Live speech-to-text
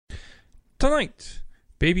Tonight,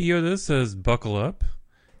 Baby Yoda says buckle up,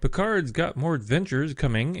 Picard's got more adventures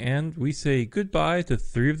coming, and we say goodbye to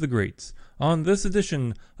three of the greats on this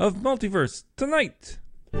edition of Multiverse Tonight.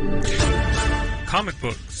 Comic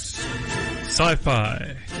books,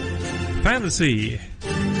 sci-fi, fantasy,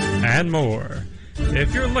 and more.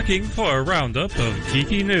 If you're looking for a roundup of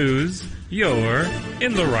geeky news, you're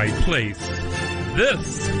in the right place.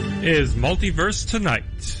 This is Multiverse Tonight.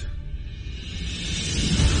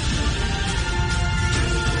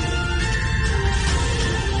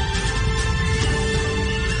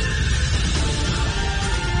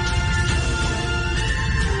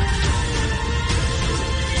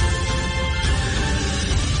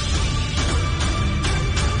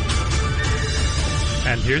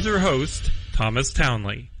 And here's your host, Thomas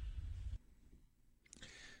Townley.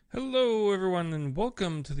 Hello, everyone, and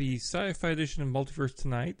welcome to the Sci-Fi edition of Multiverse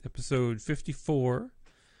Tonight, episode 54.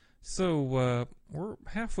 So, we're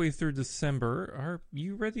halfway through December. Are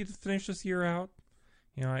you ready to finish this year out?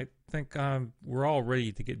 You know, I think we're all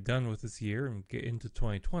ready to get done with this year and get into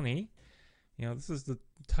 2020. You know, this is the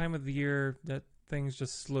time of the year that things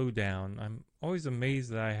just slow down. I'm always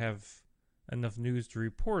amazed that I have enough news to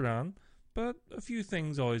report on, but a few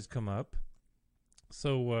things always come up.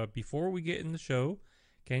 So before we get in the show,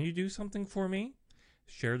 can you do something for me?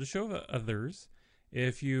 Share the show with others.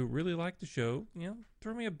 If you really like the show, you know,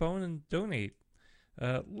 throw me a bone and donate.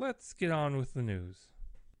 Let's get on with the news.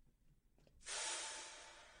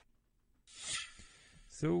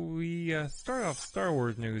 So we start off Star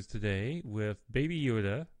Wars news today with Baby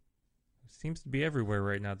Yoda. Seems to be everywhere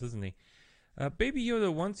right now, doesn't he? Baby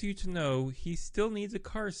Yoda wants you to know he still needs a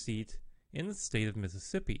car seat in the state of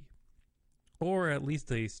Mississippi. Or at least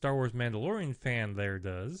a Star Wars Mandalorian fan there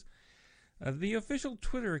does. The official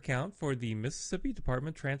Twitter account for the Mississippi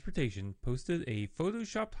Department of Transportation posted a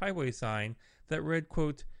photoshopped highway sign that read,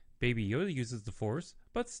 quote, Baby Yoda uses the Force,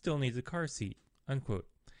 but still needs a car seat, unquote.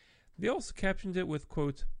 They also captioned it with,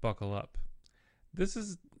 quote, buckle up. This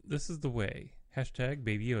is the way. Hashtag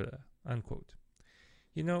Baby Yoda, unquote.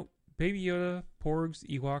 You know, Baby Yoda, Porgs,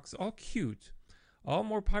 Ewoks, all cute. All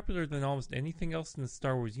more popular than almost anything else in the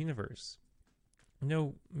Star Wars universe.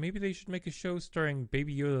 No, maybe they should make a show starring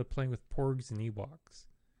Baby Yoda playing with Porgs and Ewoks.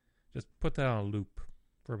 Just put that on a loop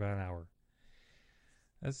for about an hour.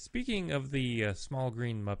 Speaking of the small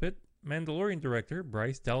green Muppet, Mandalorian director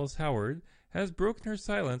Bryce Dallas Howard has broken her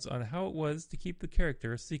silence on how it was to keep the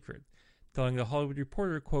character a secret, telling The Hollywood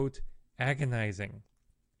Reporter, quote, agonizing.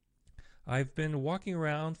 I've been walking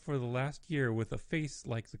around for the last year with a face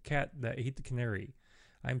like the cat that ate the canary.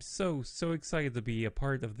 I'm so excited to be a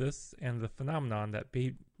part of this and the phenomenon that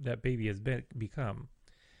Baby has become.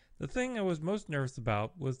 The thing I was most nervous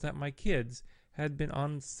about was that my kids had been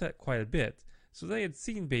on set quite a bit, so they had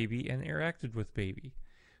seen Baby and interacted with Baby.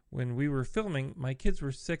 When we were filming, my kids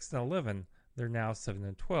were 6 and 11. They're now 7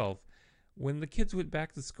 and 12. When the kids went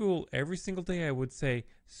back to school, every single day I would say,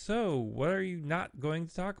 so, what are you not going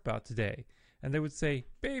to talk about today? And they would say,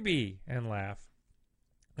 Baby, and laugh.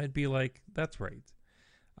 I'd be like, that's right.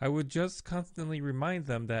 I would just constantly remind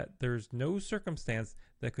them that there's no circumstance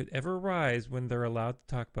that could ever arise when they're allowed to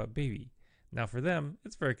talk about Baby. Now for them,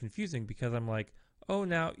 it's very confusing because I'm like, oh,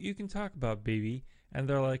 now you can talk about Baby. And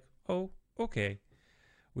they're like, oh, okay.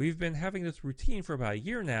 We've been having this routine for about a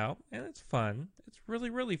year now, and it's fun. It's really,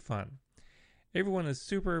 really fun. Everyone is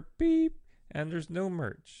super beep, and there's no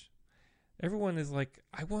merch. Everyone is like,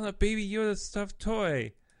 I want a Baby Yoda stuffed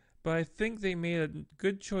toy. But I think they made a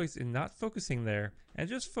good choice in not focusing there and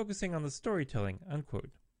just focusing on the storytelling,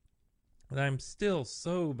 unquote. And I'm still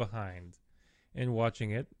so behind in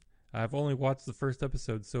watching it. I've only watched the first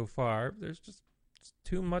episode so far. There's just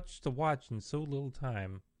too much to watch in so little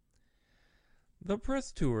time. The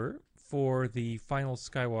press tour for the final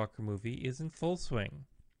Skywalker movie is in full swing.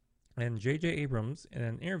 And J.J. Abrams, in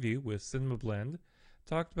an interview with Cinema Blend,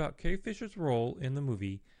 talked about Carrie Fisher's role in the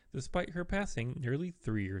movie despite her passing nearly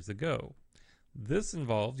 3 years ago. This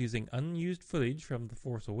involved using unused footage from The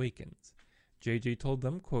Force Awakens. JJ told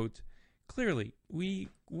them, quote, clearly, we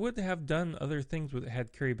would have done other things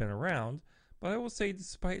had Carrie been around, but I will say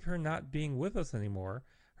despite her not being with us anymore,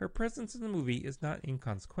 her presence in the movie is not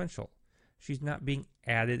inconsequential. She's not being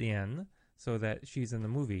added in so that she's in the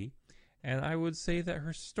movie, and I would say that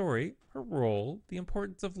her story, her role, the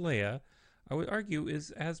importance of Leia, I would argue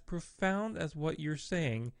is as profound as what you're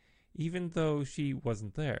saying, even though she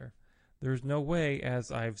wasn't there. There's no way,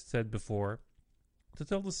 as I've said before, to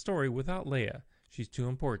tell the story without Leia. She's too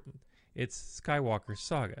important. It's Skywalker's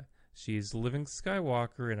saga. She's the living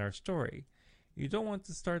Skywalker in our story. You don't want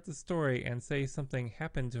to start the story and say something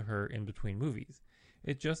happened to her in between movies.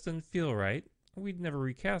 It just didn't feel right. We'd never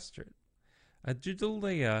recast her. A digital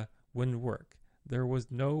Leia wouldn't work. There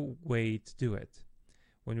was no way to do it.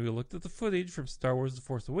 When we looked at the footage from Star Wars The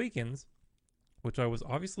Force Awakens, which I was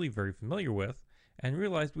obviously very familiar with, and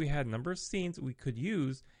realized we had a number of scenes we could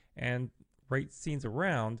use and write scenes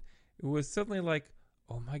around, it was suddenly like,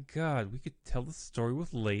 oh my god, we could tell the story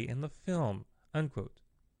with Leia in the film, unquote.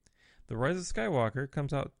 The Rise of Skywalker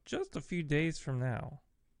comes out just a few days from now.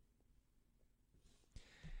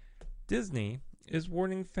 Disney is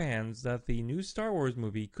warning fans that the new Star Wars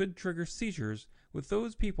movie could trigger seizures with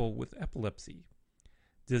those people with epilepsy.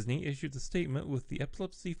 Disney issued a statement with the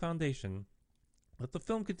Epilepsy Foundation that the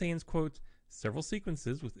film contains, quote, several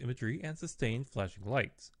sequences with imagery and sustained flashing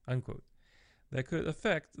lights, unquote, that could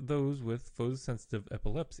affect those with photosensitive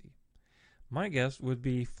epilepsy. My guess would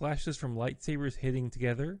be flashes from lightsabers hitting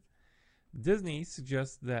together. Disney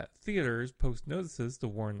suggests that theaters post notices to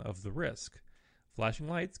warn of the risk. Flashing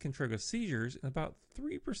lights can trigger seizures in about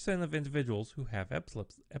 3% of individuals who have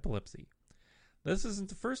epilepsy. This isn't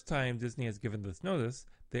the first time Disney has given this notice.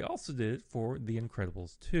 They also did it for The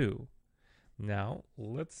Incredibles 2. Now,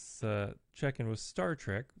 let's check in with Star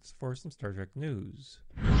Trek for some Star Trek news.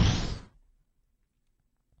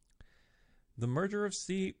 The merger of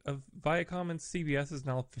Viacom and CBS is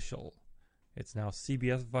now official. It's now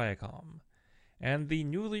CBS Viacom. And the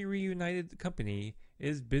newly reunited company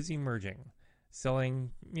is busy merging,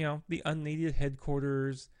 selling, the unneeded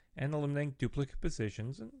headquarters and eliminating duplicate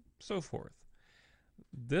positions and so forth.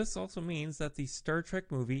 This also means that the Star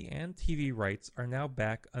Trek movie and TV rights are now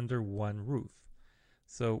back under one roof.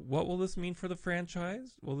 So what will this mean for the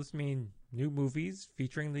franchise? Will this mean new movies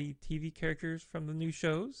featuring the TV characters from the new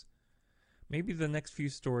shows? Maybe the next few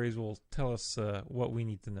stories will tell us what we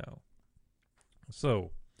need to know.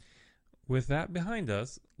 So, with that behind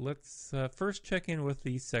us, let's first check in with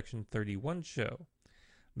the Section 31 show.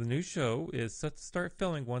 The new show is set to start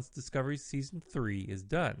filming once Discovery Season 3 is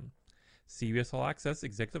done. CBS All Access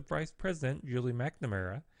Executive Vice President Julie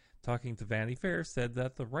McNamara, talking to Vanity Fair, said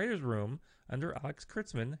that the writer's room under Alex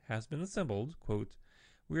Kurtzman has been assembled. Quote,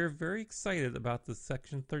 we are very excited about the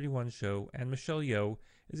Section 31 show, and Michelle Yeoh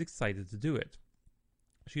is excited to do it.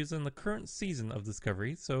 She is in the current season of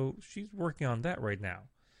Discovery, so she's working on that right now.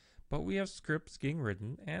 But we have scripts getting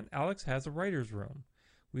written, and Alex has a writer's room.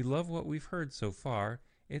 We love what we've heard so far.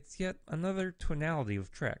 It's yet another tonality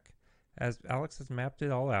of Trek. As Alex has mapped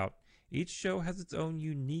it all out, each show has its own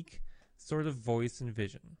unique sort of voice and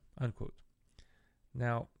vision, unquote.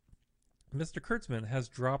 Now, Mr. Kurtzman has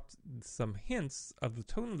dropped some hints of the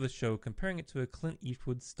tone of the show, comparing it to a Clint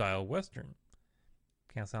Eastwood-style Western.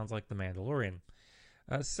 Kind of sounds like The Mandalorian.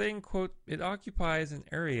 Saying, quote, it occupies an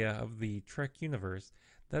area of the Trek universe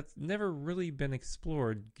that's never really been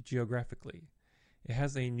explored geographically. It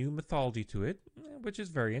has a new mythology to it, which is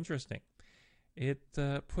very interesting. It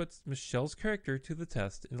puts Michelle's character to the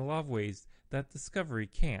test in a lot of ways that Discovery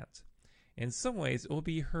can't. In some ways, it will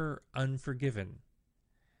be her Unforgiven,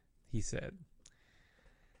 he said.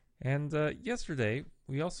 And yesterday,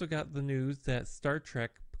 we also got the news that Star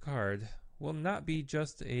Trek Picard will not be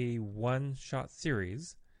just a one-shot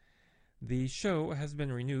series. The show has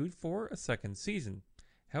been renewed for a second season.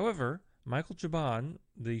 However, Michael Chabon,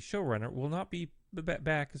 the showrunner, will not be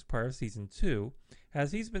back as part of Season 2,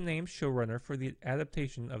 as he's been named showrunner for the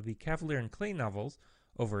adaptation of the Cavalier and Clay novels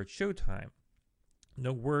over at Showtime.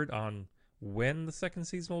 No word on when the second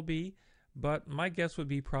season will be, but my guess would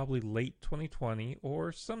be probably late 2020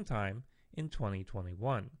 or sometime in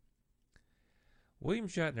 2021. William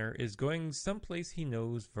Shatner is going someplace he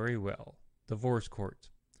knows very well, divorce court.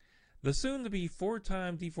 The soon-to-be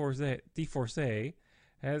four-time divorcee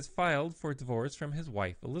has filed for divorce from his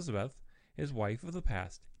wife, Elizabeth, his wife of the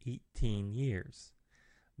past 18 years.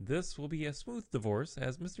 This will be a smooth divorce,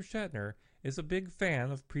 as Mr. Shatner is a big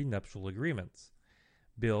fan of prenuptial agreements.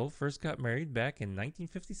 Bill first got married back in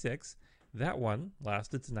 1956. That one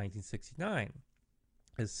lasted to 1969.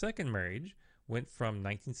 His second marriage went from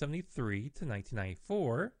 1973 to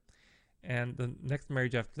 1994, and the next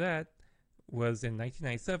marriage after that was in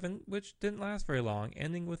 1997, which didn't last very long,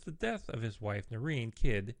 ending with the death of his wife, Noreen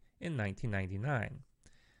Kidd, in 1999.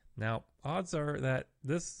 Now, odds are that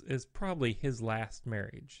this is probably his last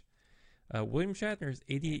marriage. William Shatner is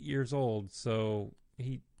 88 years old, so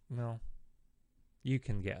you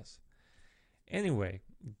can guess. Anyway,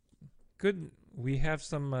 we have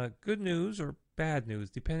some good news or bad news,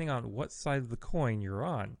 depending on what side of the coin you're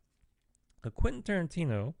on. Quentin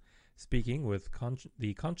Tarantino, speaking with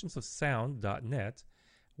the conscienceofsound.net,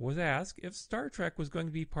 was asked if Star Trek was going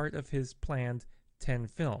to be part of his planned 10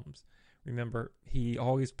 films. Remember, he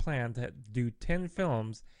always planned to do 10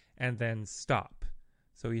 films and then stop.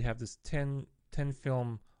 So he'd have this 10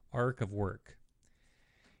 film arc of work.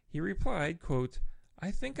 He replied, quote,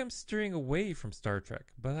 I think I'm steering away from Star Trek,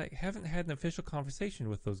 but I haven't had an official conversation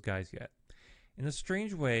with those guys yet. In a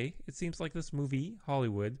strange way, it seems like this movie,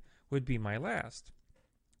 Hollywood, would be my last.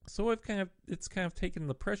 So it's kind of taken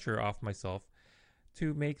the pressure off myself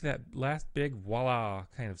to make that last big voila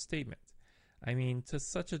kind of statement. I mean, to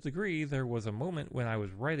such a degree, there was a moment when I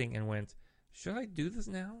was writing and went, should I do this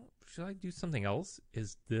now? Should I do something else?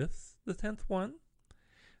 Is this the 10th one?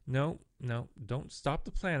 No, don't stop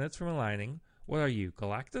the planets from aligning. What are you,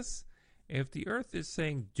 Galactus? If the Earth is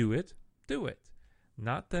saying do it, do it.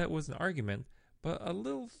 Not that it was an argument, but a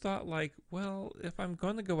little thought like, well, if I'm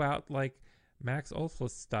going to go out like Max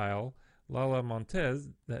Ulflus style, Lala Montez,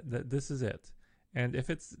 that this is it. And if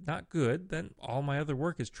it's not good, then all my other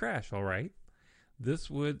work is trash, all right? This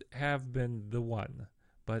would have been the one.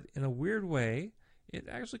 But in a weird way, it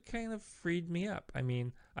actually kind of freed me up. I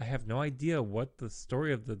mean, I have no idea what the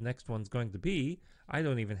story of the next one's going to be. I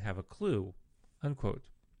don't even have a clue. Unquote.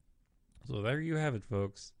 So there you have it,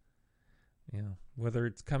 folks. You know, whether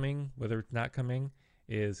it's coming, whether it's not coming,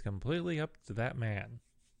 is completely up to that man.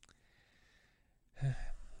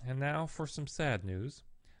 And now for some sad news.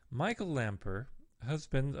 Michael Lamper,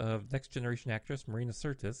 husband of Next Generation actress Marina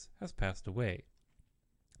Sirtis, has passed away.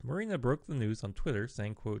 Marina broke the news on Twitter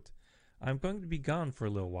saying, quote, I'm going to be gone for a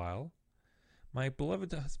little while. My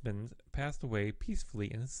beloved husband passed away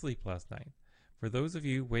peacefully in his sleep last night. For those of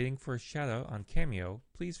you waiting for a shout-out on Cameo,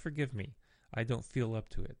 please forgive me. I don't feel up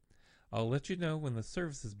to it. I'll let you know when the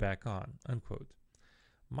service is back on, unquote.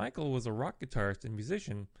 Michael was a rock guitarist and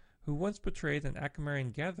musician who once portrayed an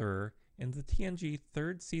Akamarian gatherer in the TNG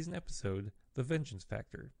third season episode, The Vengeance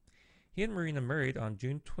Factor. He and Marina married on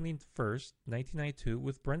June 21st, 1992,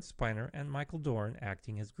 with Brent Spiner and Michael Dorn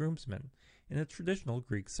acting as groomsmen in a traditional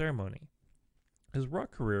Greek ceremony. His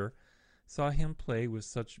rock career saw him play with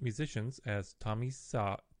such musicians as Tommy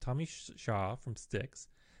Shaw from Styx,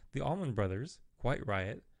 the Allman Brothers, Quiet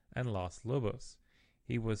Riot, and Los Lobos.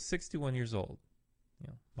 He was 61 years old. You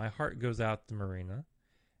know, my heart goes out to Marina,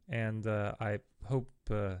 and I hope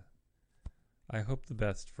the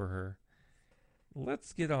best for her.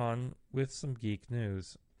 Let's get on with some geek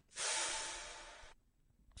news.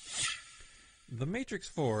 The Matrix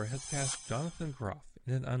 4 has cast Jonathan Groff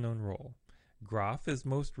in an unknown role. Groff is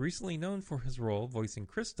most recently known for his role voicing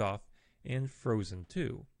Kristoff in Frozen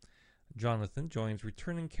 2. Jonathan joins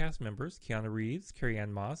returning cast members Keanu Reeves,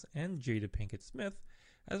 Carrie-Anne Moss, and Jada Pinkett Smith,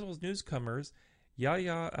 as well as newcomers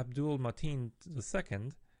Yahya Abdul-Mateen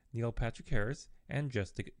II, Neil Patrick Harris, and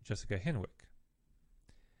Jessica Henwick.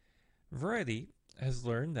 Variety has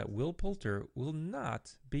learned that Will Poulter will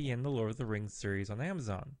not be in the Lord of the Rings series on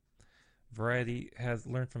Amazon. Variety has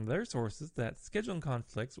learned from their sources that scheduling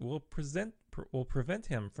conflicts will prevent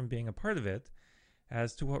him from being a part of it.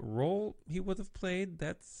 As to what role he would have played,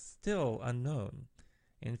 that's still unknown.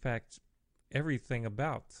 In fact, everything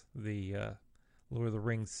about the Lord of the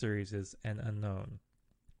Rings series is an unknown.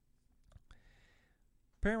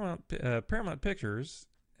 Paramount Pictures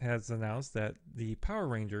has announced that the Power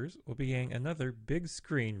Rangers will be getting another big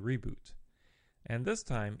screen reboot, and this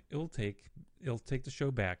time it'll take the show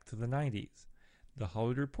back to the 90s. The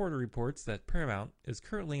Hollywood Reporter reports that Paramount is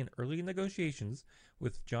currently in early negotiations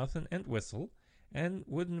with Jonathan Entwistle and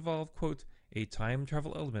would involve, quote, a time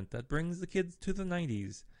travel element that brings the kids to the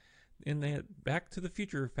 90s. In the Back to the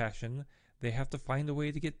Future fashion, they have to find a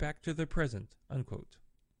way to get back to their present, unquote.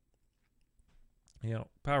 You know,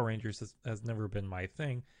 Power Rangers has never been my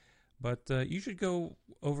thing, but you should go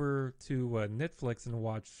over to Netflix and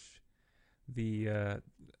watch the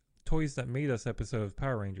Toys That Made Us episode of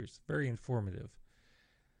Power Rangers. Very informative.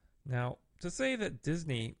 Now, to say that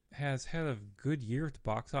Disney has had a good year at the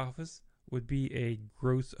box office would be a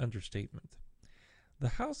gross understatement. The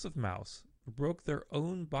House of Mouse broke their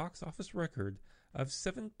own box office record of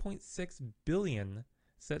 $7.6 billion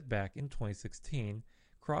set back in 2016,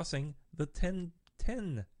 crossing the $10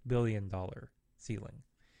 billion ceiling.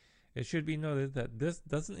 It should be noted that this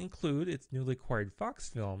doesn't include its newly acquired Fox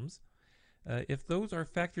films. If those are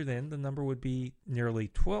factored in, the number would be nearly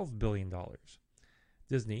 $12 billion.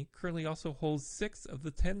 Disney currently also holds 6 of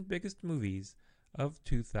the 10 biggest movies of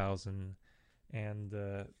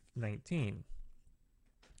 2019.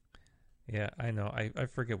 Yeah, I know. I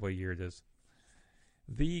forget what year it is.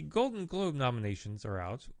 The Golden Globe nominations are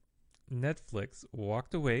out. Netflix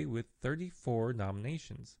walked away with 34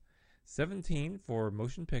 nominations, 17 for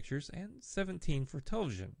motion pictures and 17 for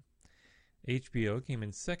television. HBO came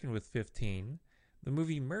in second with 15. The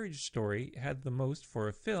movie Marriage Story had the most for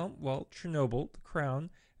a film, while Chernobyl, The Crown,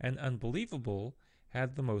 and Unbelievable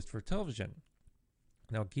had the most for television.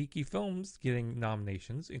 Now, geeky films getting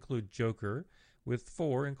nominations include Joker, with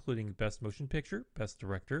 4, including Best Motion Picture, Best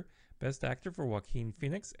Director, Best Actor for Joaquin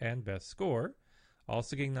Phoenix, and Best Score.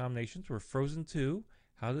 Also getting nominations were Frozen 2,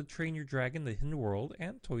 How to Train Your Dragon: The Hidden World,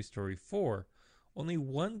 and Toy Story 4. Only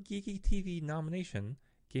one geeky TV nomination,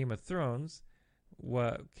 Game of Thrones,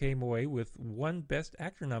 came away with one Best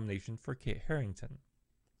Actor nomination for Kit Harington.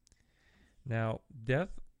 Now,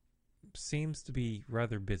 death seems to be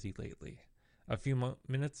rather busy lately. A few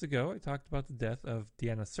minutes ago, I talked about the death of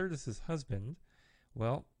Deanna Sirtis' husband.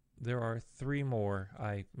 Well, there are 3 more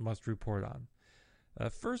I must report on.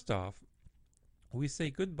 First off, we say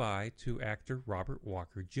goodbye to actor Robert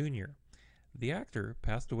Walker Jr. The actor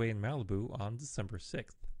passed away in Malibu on December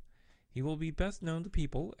 6th. He will be best known to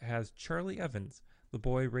people as Charlie Evans, the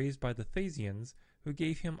boy raised by the Thasians who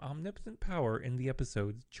gave him omnipotent power in the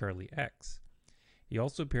episode Charlie X. He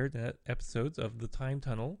also appeared in episodes of The Time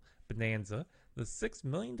Tunnel, Bonanza, The $6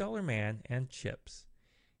 Million Man, and Chips.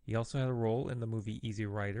 He also had a role in the movie Easy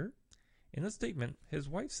Rider. In a statement, his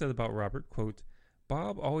wife said about Robert, quote,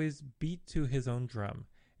 "Bob always beat to his own drum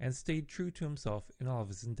and stayed true to himself in all of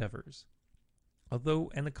his endeavors. Although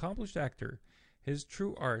an accomplished actor, his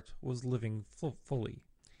true art was living fully.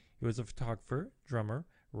 He was a photographer, drummer,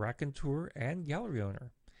 raconteur, and gallery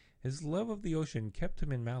owner. His love of the ocean kept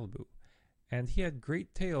him in Malibu, and he had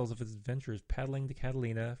great tales of his adventures paddling to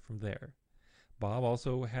Catalina from there. Bob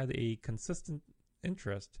also had a consistent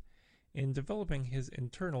interest in developing his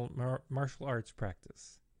internal martial arts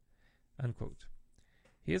practice." Unquote.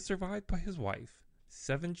 He is survived by his wife,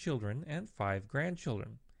 7 children, and 5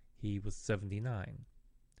 grandchildren. He was 79.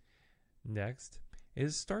 Next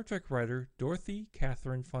is Star Trek writer Dorothy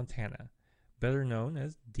Catherine Fontana, better known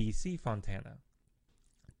as DC Fontana.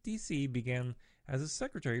 DC began as a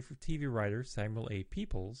secretary for TV writer Samuel A.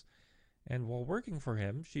 Peoples, and while working for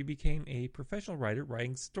him, she became a professional writer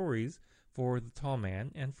writing stories for The Tall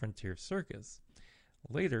Man and Frontier Circus.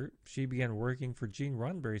 Later, she began working for Gene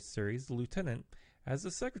Roddenberry's series The Lieutenant as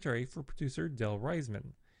a secretary for producer Del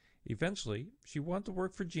Reisman. Eventually, she wanted to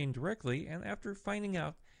work for Gene directly, and after finding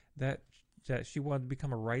out that she wanted to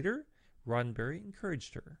become a writer, Roddenberry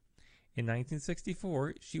encouraged her. In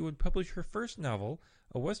 1964, she would publish her first novel,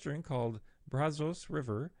 a western called Brazos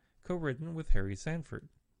River, co-written with Harry Sanford.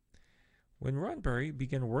 When Roddenberry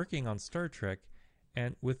began working on Star Trek,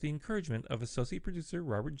 and with the encouragement of associate producer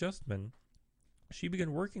Robert Justman, she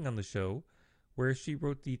began working on the show, where she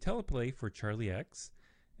wrote the teleplay for Charlie X,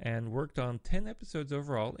 and worked on 10 episodes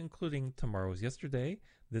overall, including Tomorrow's Yesterday,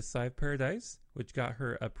 This Side of Paradise, which got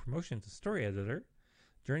her a promotion to story editor,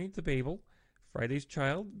 Journey to Babel, Friday's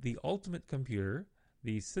Child, The Ultimate Computer,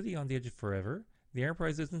 The City on the Edge of Forever, The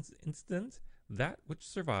Enterprise Incident, That Which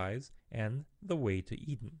Survives, and The Way to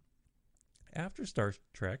Eden. After Star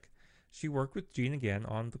Trek, she worked with Gene again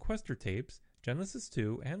on The Questor Tapes, Genesis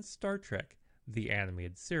 2, and Star Trek, the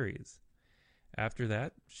animated series. After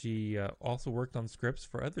that, she also worked on scripts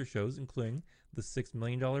for other shows, including The $6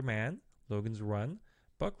 Million Man, Logan's Run,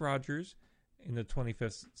 Buck Rogers in the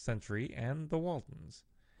 25th Century, and The Waltons.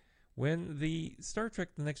 When the Star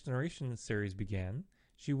Trek The Next Generation series began,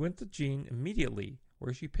 she went to Gene immediately,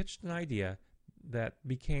 where she pitched an idea that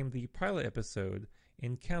became the pilot episode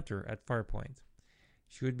Encounter at Farpoint.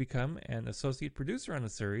 She would become an associate producer on the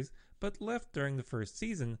series, but left during the first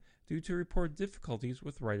season due to reported difficulties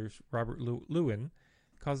with writer Robert Lewin,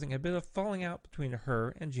 causing a bit of falling out between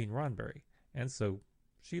her and Gene Roddenberry, and so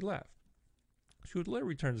she left. She would later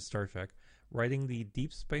return to Star Trek, writing the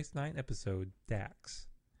Deep Space Nine episode Dax.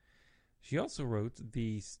 She also wrote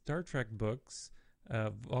the Star Trek books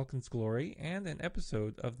Vulcan's Glory and an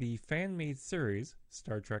episode of the fan-made series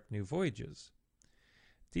Star Trek New Voyages.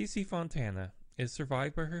 DC Fontana is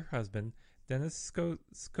survived by her husband, Dennis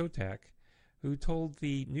Skotak, who told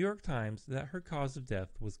the New York Times that her cause of death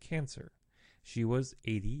was cancer. She was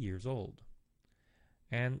 80 years old.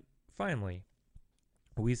 And finally,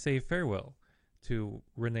 we say farewell to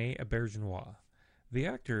Rene Auberjonois, the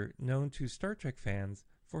actor known to Star Trek fans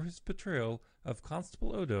for his portrayal of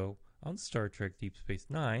Constable Odo on Star Trek Deep Space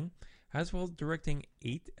Nine, as well as directing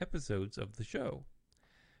 8 episodes of the show.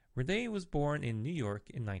 Rene was born in New York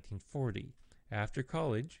in 1940. After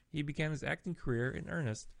college, he began his acting career in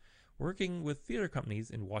earnest, working with theater companies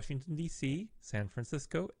in Washington, D.C., San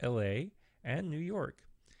Francisco, L.A., and New York.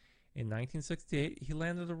 In 1968, he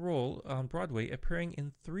landed a role on Broadway, appearing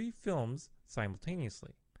in 3 films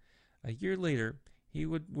simultaneously. A year later, he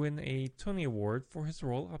would win a Tony Award for his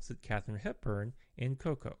role opposite Katharine Hepburn in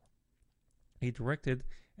Coco. He directed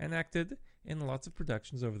and acted in lots of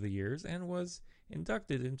productions over the years and was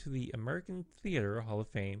inducted into the American Theater Hall of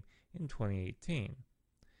Fame in 2018.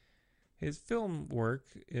 His film work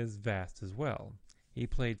is vast as well. He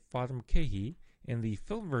played Father McCahey in the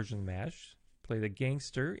film version of MASH, played a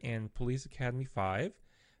gangster in Police Academy 5,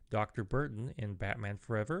 Dr. Burton in Batman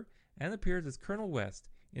Forever, and appeared as Colonel West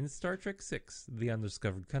in Star Trek VI, The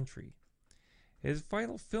Undiscovered Country. His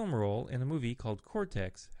final film role in a movie called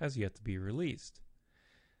Cortex has yet to be released.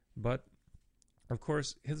 But, of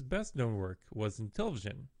course, his best-known work was in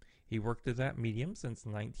television. He worked at that medium since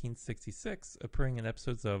 1966, appearing in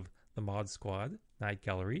episodes of The Mod Squad, Night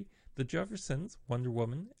Gallery, The Jeffersons, Wonder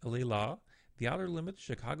Woman, L.A. Law, The Outer Limits,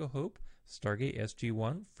 Chicago Hope, Stargate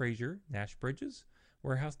SG-1, Frasier, Nash Bridges,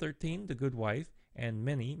 Warehouse 13, The Good Wife, and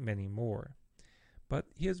many, many more. But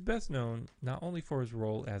he is best known not only for his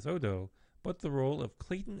role as Odo, but the role of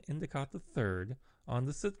Clayton Endicott III on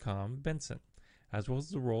the sitcom Benson, as well as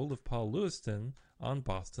the role of Paul Lewiston on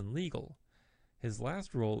Boston Legal. His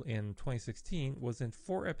last role in 2016 was in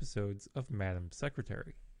 4 episodes of Madam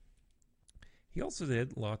Secretary. He also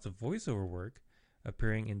did lots of voiceover work,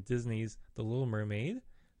 appearing in Disney's The Little Mermaid,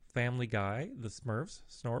 Family Guy, The Smurfs,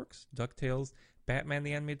 Snorks, DuckTales, Batman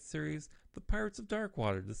the Animated Series, The Pirates of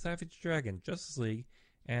Darkwater, The Savage Dragon, Justice League,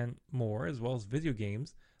 and more, as well as video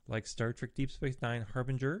games like Star Trek Deep Space Nine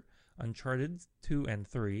Harbinger, Uncharted 2 and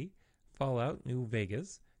 3, Fallout New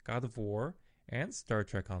Vegas, God of War, and Star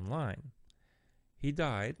Trek Online. He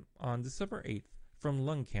died on December 8th from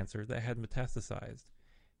lung cancer that had metastasized.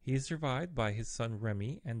 He is survived by his son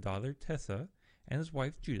Remy and daughter Tessa and his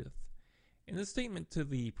wife Judith. In a statement to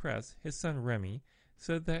the press, his son Remy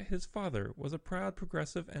said that his father was a proud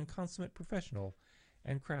progressive and consummate professional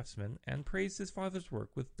and craftsman, and praised his father's work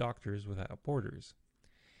with Doctors Without Borders.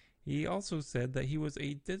 He also said that he was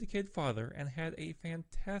a dedicated father and had a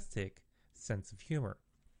fantastic sense of humor.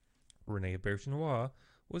 Rene Auberjonois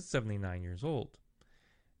was 79 years old.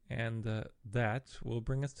 And that will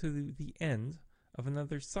bring us to the end of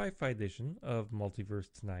another sci-fi edition of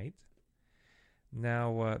Multiverse Tonight.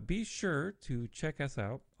 Now, be sure to check us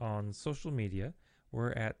out on social media.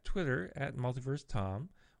 We're at Twitter at MultiverseTom.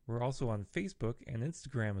 We're also on Facebook and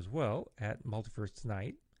Instagram as well at Multiverse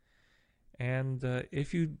Tonight. And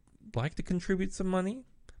if you'd like to contribute some money,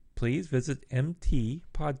 please visit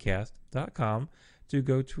mtpodcast.com to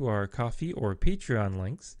go to our Ko-fi or Patreon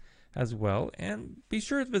links as well. And be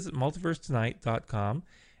sure to visit multiversetonight.com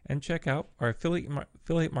and check out our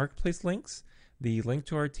affiliate marketplace links, the link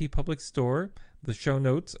to our TeePublic store, the show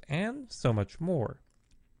notes, and so much more.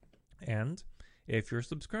 And if you're a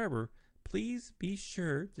subscriber, please be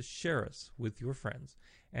sure to share us with your friends.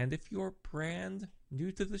 And if you're brand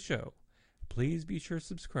new to the show, please be sure to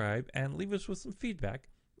subscribe and leave us with some feedback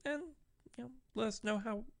and let us know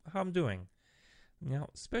how I'm doing. Now,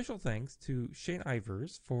 special thanks to Shane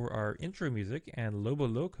Ivers for our intro music and Lobo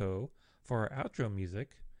Loco for our outro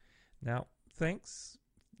music. Now, thank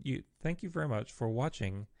you very much for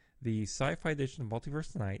watching the Sci-Fi edition of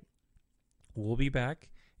Multiverse Tonight. We'll be back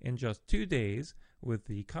in just 2 days with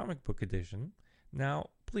the comic book edition.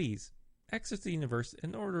 Now, please exit the universe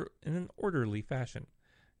in an orderly fashion.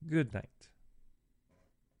 Good night.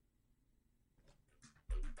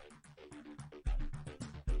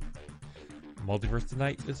 Multiverse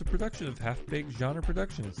Tonight is a production of Half Baked Genre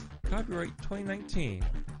Productions. Copyright 2019.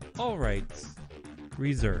 All rights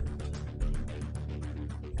reserved.